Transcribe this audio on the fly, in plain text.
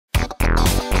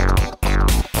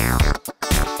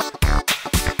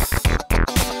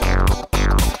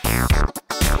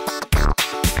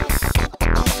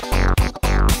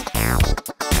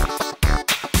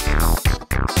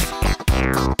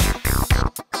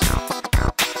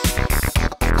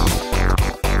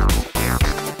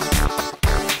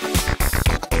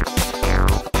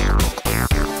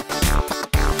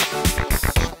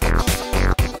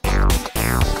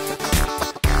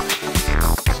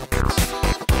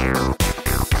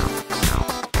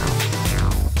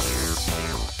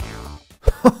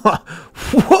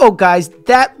Whoa, guys,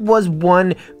 that was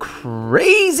one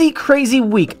crazy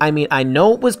week. I mean, I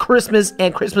know it was Christmas,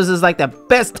 and Christmas is like the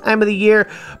best time of the year,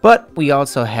 but we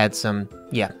also had some,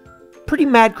 yeah, pretty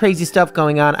mad crazy stuff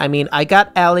going on. I mean, I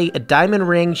got Allie a diamond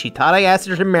ring. She thought I asked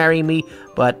her to marry me,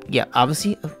 but yeah,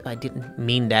 obviously I didn't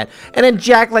mean that. And then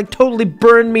Jack like totally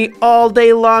burned me all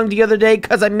day long the other day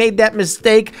because I made that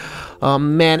mistake. Oh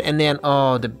man, and then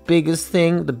the biggest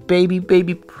thing, the baby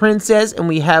princess, and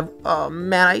we have, oh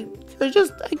man,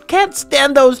 I can't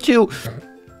stand those two.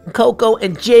 Coco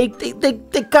and Jake, they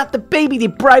got the baby. They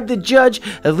bribed the judge.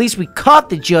 At least we caught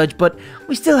the judge, but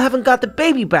we still haven't got the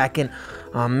baby back. And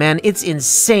oh man, it's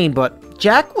insane. But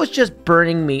Jack was just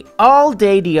burning me all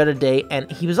day the other day,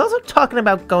 and he was also talking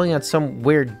about going on some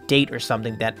weird date or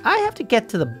something that I have to get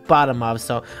to the bottom of.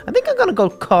 So I think I'm gonna go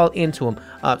call into him.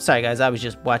 Sorry guys, I was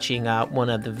just watching one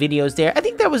of the videos there. I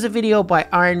think there was a video by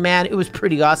Iron Man. It was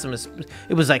pretty awesome.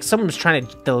 It was like someone was trying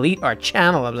to delete our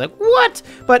channel. I was like, what?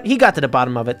 But he got to the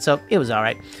bottom of it, so it was all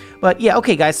right. But yeah,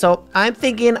 okay guys, so I'm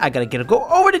thinking I gotta go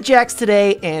over to Jack's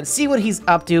today and see what he's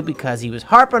up to, because he was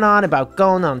harping on about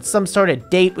going on some sort of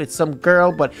date with some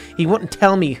girl, but he wouldn't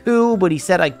tell me who, but he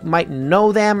said I might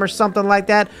know them or something like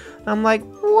that. I'm like,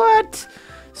 what?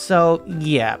 So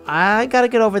yeah, I gotta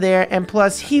get over there, and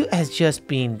plus he has just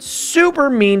been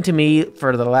super mean to me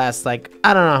for the last, like,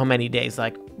 I don't know how many days,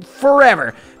 like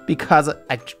forever, because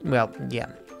well,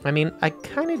 yeah, I mean, I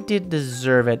kind of did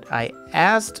deserve it.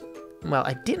 Well,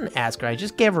 I didn't ask her. I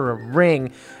just gave her a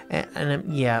ring, and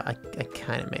yeah, I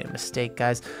kind of made a mistake,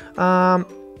 guys.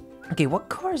 Okay, what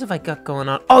cars have I got going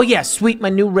on? Oh yeah, sweet, my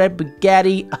new red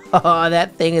Bugatti. Oh,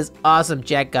 that thing is awesome.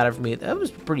 Jack got it for me. That was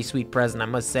a pretty sweet present, I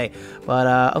must say.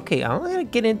 But okay, I'm gonna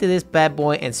get into this bad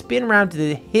boy and spin around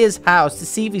to his house to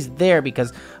see if he's there,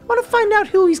 because I want to find out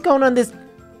who he's going on this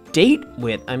date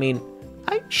with. I mean,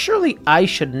 surely I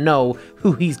should know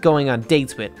who he's going on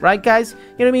dates with, right, guys?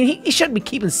 You know what I mean? He shouldn't be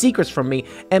keeping secrets from me.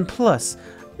 And plus,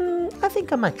 I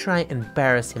think I might try and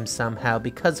embarrass him somehow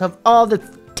because of all the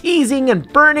teasing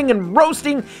and burning and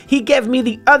roasting he gave me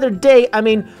the other day. I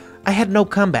mean, I had no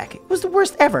comeback. It was the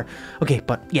worst ever. Okay,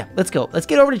 but yeah, let's go. Let's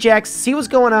get over to Jack's, see what's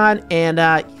going on, and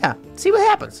yeah, see what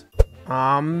happens.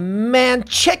 Oh man,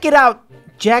 check it out.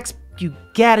 Jack's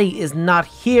Bugatti is not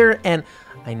here, and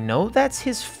I know that's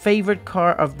his favorite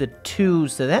car of the two,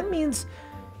 so that means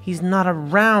he's not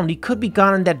around. He could be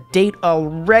gone on that date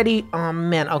already. Oh,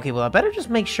 man. Okay, well, I better just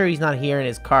make sure he's not here and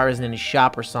his car isn't in his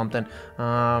shop or something.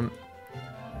 All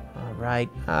right.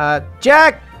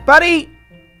 Jack, buddy,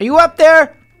 are you up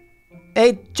there?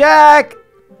 Hey, Jack.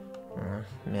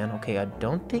 Man, okay, I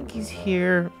don't think he's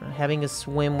here having a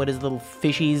swim with his little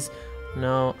fishies.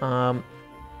 No, oh,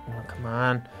 come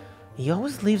on. He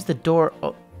always leaves the door...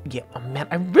 Oh, yeah, oh man,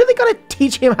 I really gotta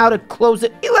teach him how to close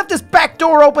it. He left his back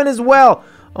door open as well.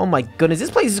 Oh my goodness, this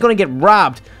place is gonna get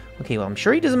robbed. Okay, well, I'm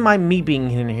sure he doesn't mind me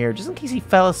being in here, just in case he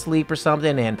fell asleep or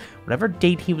something, and whatever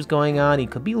date he was going on, he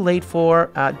could be late for.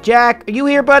 Jack, are you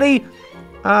here, buddy?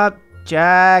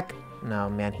 Jack? No,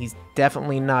 man, he's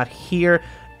definitely not here.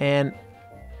 And,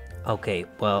 okay,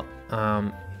 well,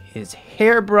 his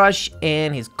hairbrush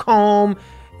and his comb...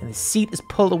 and the seat is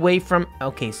pulled away from...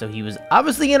 Okay, so he was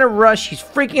obviously in a rush. He's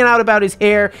freaking out about his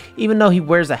hair, even though he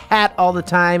wears a hat all the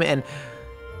time. And...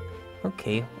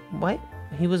 okay, what?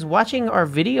 He was watching our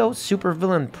video,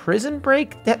 Supervillain Prison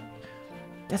Break?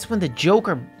 That's when the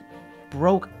Joker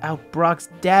broke out Brock's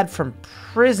dad from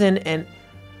prison, and...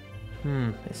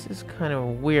 this is kind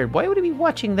of weird. Why would he be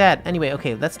watching that? Anyway,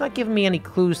 okay, that's not giving me any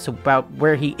clues about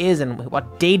where he is and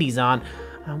what date he's on.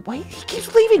 Why he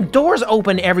keeps leaving doors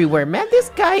open everywhere, man? This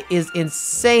guy is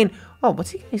insane. Oh, what's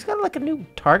he? He's got like a new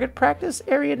target practice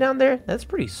area down there. That's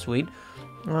pretty sweet.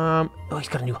 Oh, he's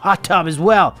got a new hot tub as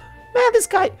well. Man, this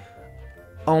guy.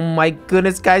 Oh my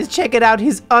goodness, guys, check it out.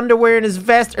 His underwear and his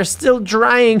vest are still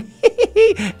drying.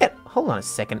 And hold on a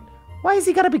second. Why has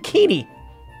he got a bikini?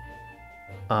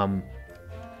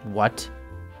 What?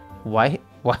 Why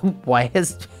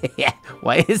has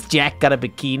Jack got a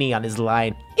bikini on his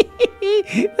line?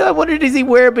 I wonder, does he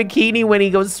wear a bikini when he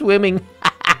goes swimming?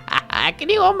 Can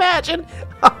you imagine?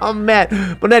 Oh,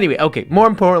 man. But anyway, okay, more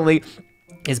importantly,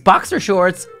 his boxer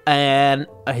shorts and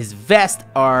his vest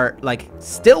are, like,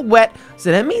 still wet.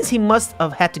 So that means he must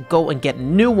have had to go and get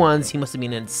new ones. He must have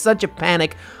been in such a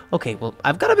panic. Okay, well,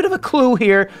 I've got a bit of a clue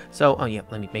here. So, oh, yeah,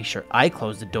 let me make sure I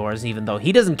close the doors, even though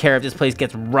he doesn't care if this place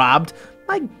gets robbed.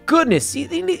 My goodness, he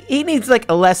needs, like,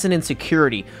 a lesson in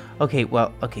security. Okay,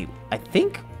 well, okay, I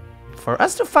think for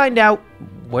us to find out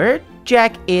where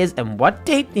Jack is and what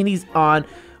date he's on,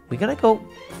 we gotta go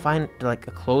find, like,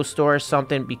 a clothes store or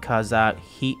something, because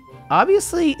he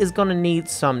obviously is gonna need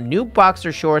some new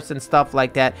boxer shorts and stuff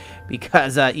like that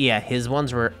because, yeah, his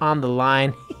ones were on the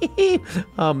line.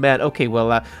 Oh, man. Okay,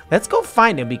 well, let's go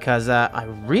find him because I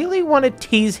really want to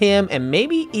tease him and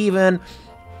maybe even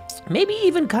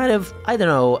kind of, I don't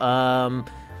know,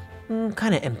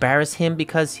 kind of embarrass him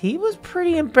because he was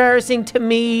pretty embarrassing to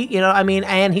me, you know, I mean,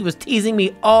 and he was teasing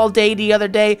me all day the other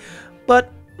day,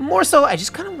 but more so, I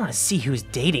just kind of want to see who's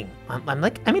dating. I'm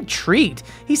intrigued.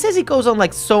 He says he goes on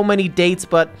like so many dates,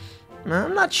 but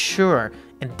I'm not sure.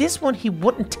 And this one, he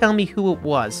wouldn't tell me who it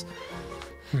was.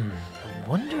 I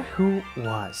wonder who it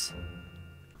was.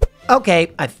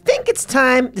 Okay, I think it's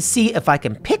time to see if I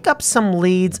can pick up some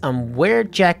leads on where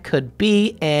Jack could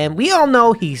be, and we all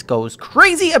know he goes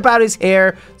crazy about his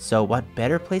hair, so what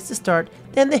better place to start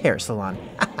than the hair salon?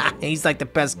 He's like the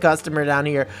best customer down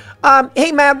here.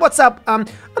 Hey man, what's up? I'm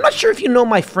not sure if you know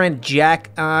my friend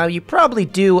Jack. You probably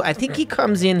do. I think he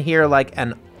comes in here like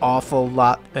an awful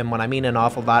lot, and when I mean an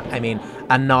awful lot, I mean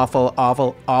an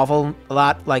awful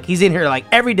lot. Like, he's in here like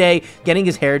every day getting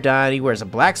his hair done. He wears a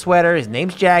black sweater. His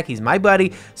name's Jack. He's my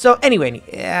buddy. So anyway,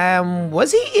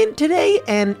 was he in today?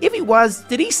 And if he was,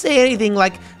 did he say anything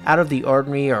like out of the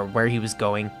ordinary or where he was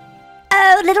going?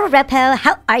 Oh, little RoPo,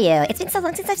 how are you? It's been so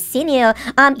long since I've seen you.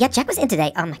 Yeah, Jack was in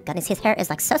today. Oh my goodness, his hair is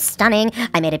like so stunning.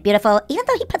 I made it beautiful, even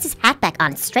though he puts his hat back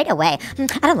on straight away.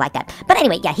 I don't like that. But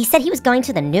anyway, yeah, he said he was going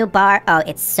to the new bar. Oh,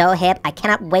 it's so hip. I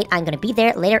cannot wait. I'm gonna be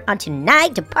there later on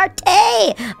tonight to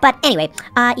party. But anyway,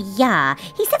 yeah,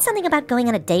 he said something about going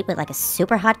on a date with like a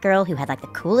super hot girl who had like the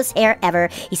coolest hair ever.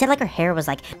 He said like her hair was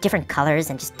like different colors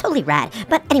and just totally rad.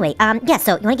 But anyway, yeah,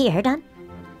 so you wanna get your hair done?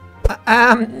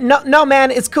 No,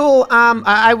 man, it's cool.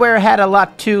 I wear a hat a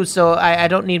lot too, so I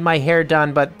don't need my hair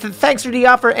done, but thanks for the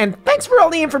offer, and thanks for all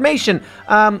the information.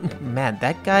 Man,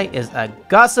 that guy is a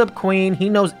gossip queen. He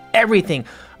knows everything.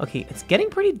 Okay, it's getting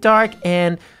pretty dark,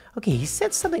 and, okay, he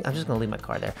said something. I'm just gonna leave my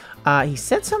car there. He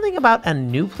said something about a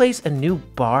new place, a new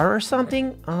bar or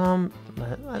something.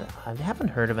 I haven't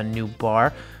heard of a new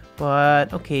bar.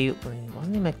 But, okay,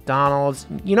 wasn't it McDonald's?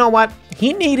 You know what?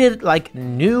 He needed, like,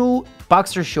 new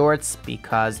boxer shorts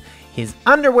because his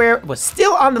underwear was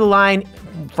still on the line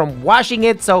from washing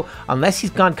it. So, unless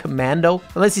he's gone commando,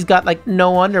 unless he's got, like,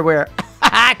 no underwear.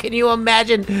 Can you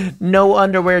imagine? No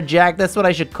underwear, Jack. That's what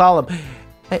I should call him.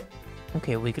 Hey,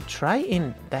 okay, we could try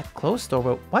in that clothes store,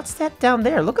 but what's that down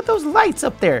there? Look at those lights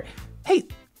up there. Hey,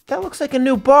 that looks like a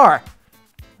new bar.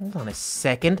 Hold on a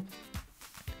second.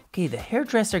 Okay, the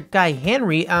hairdresser guy,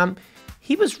 Henry,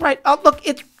 he was right. Oh, look,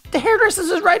 the hairdresser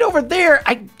is right over there.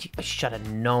 I should have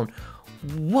known.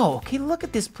 Whoa, okay, look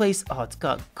at this place. Oh, it's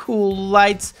got cool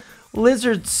lights.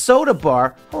 Lizard soda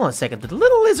bar. Hold on a second. Did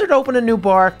Little Lizard open a new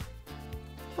bar?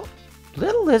 Oh,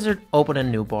 Little Lizard opened a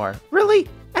new bar. Really?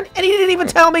 And he didn't even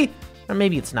tell me? Or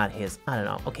maybe it's not his. I don't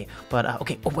know. Okay, but,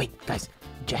 okay. Oh, wait, guys.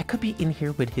 Jack could be in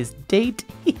here with his date.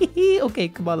 Okay,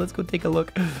 come on, let's go take a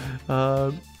look.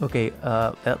 Okay,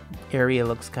 that area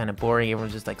looks kind of boring.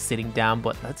 Everyone's just like sitting down,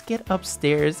 but let's get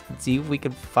upstairs and see if we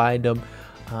can find them.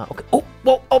 Okay, oh,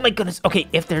 whoa, oh my goodness. Okay,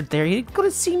 if they're there, you're gonna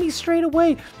see me straight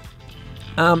away.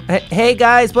 Hey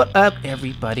guys, what up?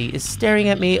 Everybody is staring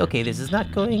at me. Okay, this is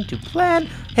not going to plan.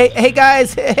 Hey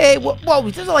guys, hey, whoa,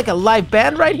 there's like a live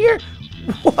band right here.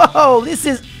 Whoa, this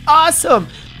is awesome.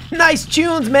 Nice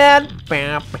tunes, man.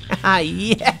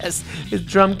 Yes, his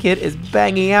drum kit is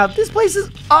banging out. This place is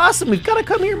awesome. We've got to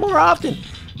come here more often.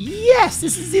 Yes,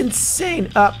 this is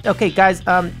insane. Okay, guys,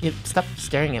 stop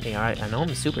staring at me, all right? I know I'm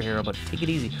a superhero, but take it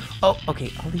easy. Oh,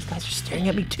 okay, all these guys are staring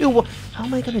at me too. Well, how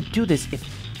am I going to do this? If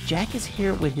Jack is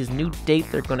here with his new date,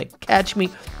 they're going to catch me.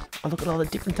 Oh, look at all the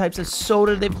different types of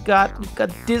soda they've got. We've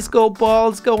got disco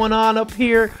balls going on up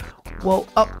here. Whoa,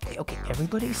 oh, okay,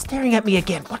 everybody's staring at me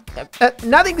again. What?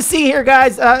 Nothing to see here,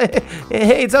 guys.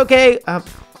 Hey, it's okay.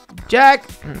 Jack?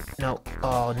 No.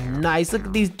 Oh, nice. Look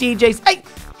at these DJs. Hey,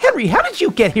 Henry, how did you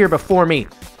get here before me?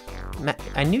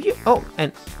 I knew you. Oh,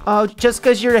 and just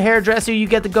because you're a hairdresser, you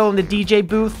get to go in the DJ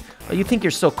booth. Oh, you think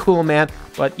you're so cool, man.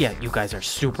 But yeah, you guys are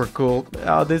super cool.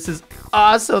 Oh, this is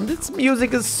awesome. This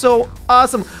music is so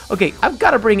awesome. Okay, I've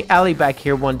got to bring Allie back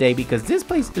here one day because this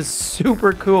place is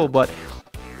super cool, but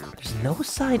there's no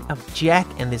sign of Jack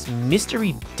and this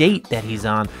mystery date that he's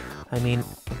on. I mean,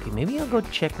 okay, maybe I'll go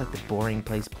check like the boring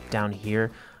place down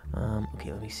here.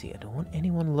 Okay, let me see. I don't want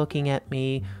anyone looking at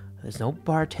me. There's no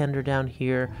bartender down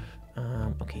here.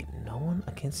 Okay, no one.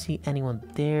 I can't see anyone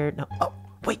there. No. Oh,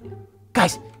 wait,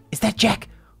 guys, is that Jack?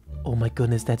 Oh my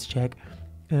goodness, that's Jack.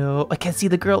 Oh, I can't see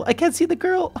the girl. I can't see the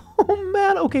girl. Oh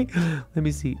man. Okay, let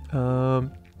me see.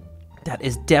 That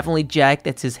is definitely Jack.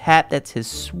 That's his hat. That's his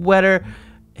sweater.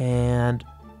 And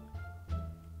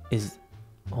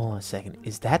hold on a second.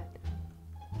 Is that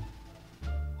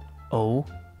Oh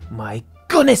my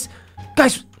goodness!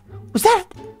 Guys, was that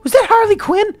Harley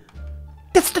Quinn?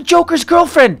 That's the Joker's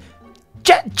girlfriend!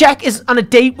 Jack is on a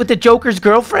date with the Joker's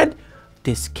girlfriend?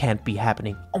 This can't be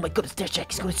happening. Oh my goodness, there's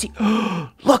Jack. He's gonna see.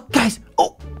 Look, guys.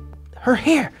 Oh, her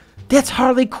hair. That's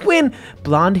Harley Quinn.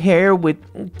 Blonde hair with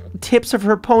tips of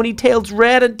her ponytails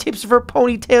red and tips of her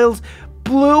ponytails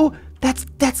blue. That's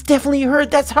definitely her.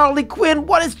 That's Harley Quinn.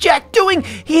 What is Jack doing?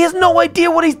 He has no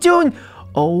idea what he's doing.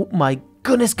 Oh my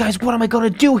goodness, guys. What am I gonna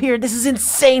do here? This is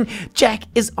insane. Jack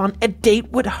is on a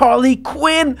date with Harley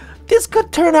Quinn. This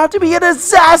could turn out to be a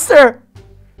disaster.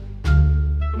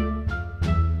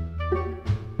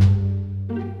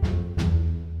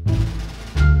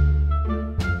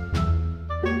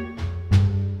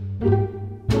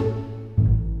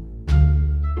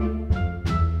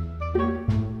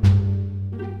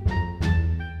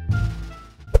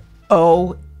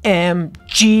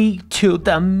 OMG to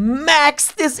the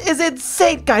max. This is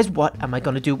insane. Guys, what am I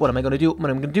gonna do? What am I gonna do? What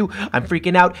am I gonna do? I'm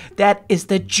freaking out. That is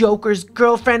the Joker's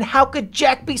girlfriend. How could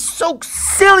Jack be so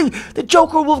silly? The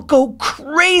Joker will go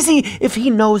crazy if he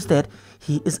knows that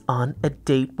he is on a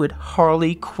date with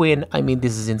Harley Quinn. I mean,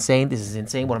 this is insane. This is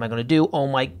insane. What am I gonna do? Oh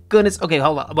my goodness. Okay,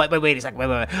 hold on. Wait a second.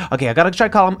 Wait. Okay, I gotta try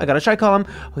call him.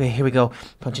 Okay, here we go.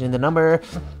 Punching in the number.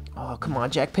 Oh, come on,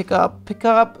 Jack. Pick up.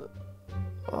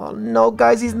 Oh no,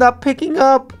 guys, he's not picking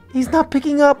up.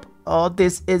 Oh,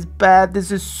 this is bad.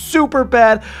 This is super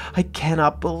bad. I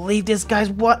cannot believe this, guys.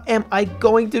 What am I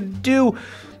going to do?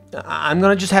 I'm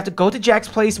gonna just have to go to Jack's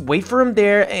place, wait for him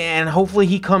there, and hopefully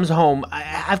he comes home.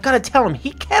 I've got to tell him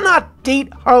he cannot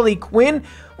date Harley Quinn.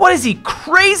 What is he,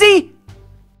 crazy?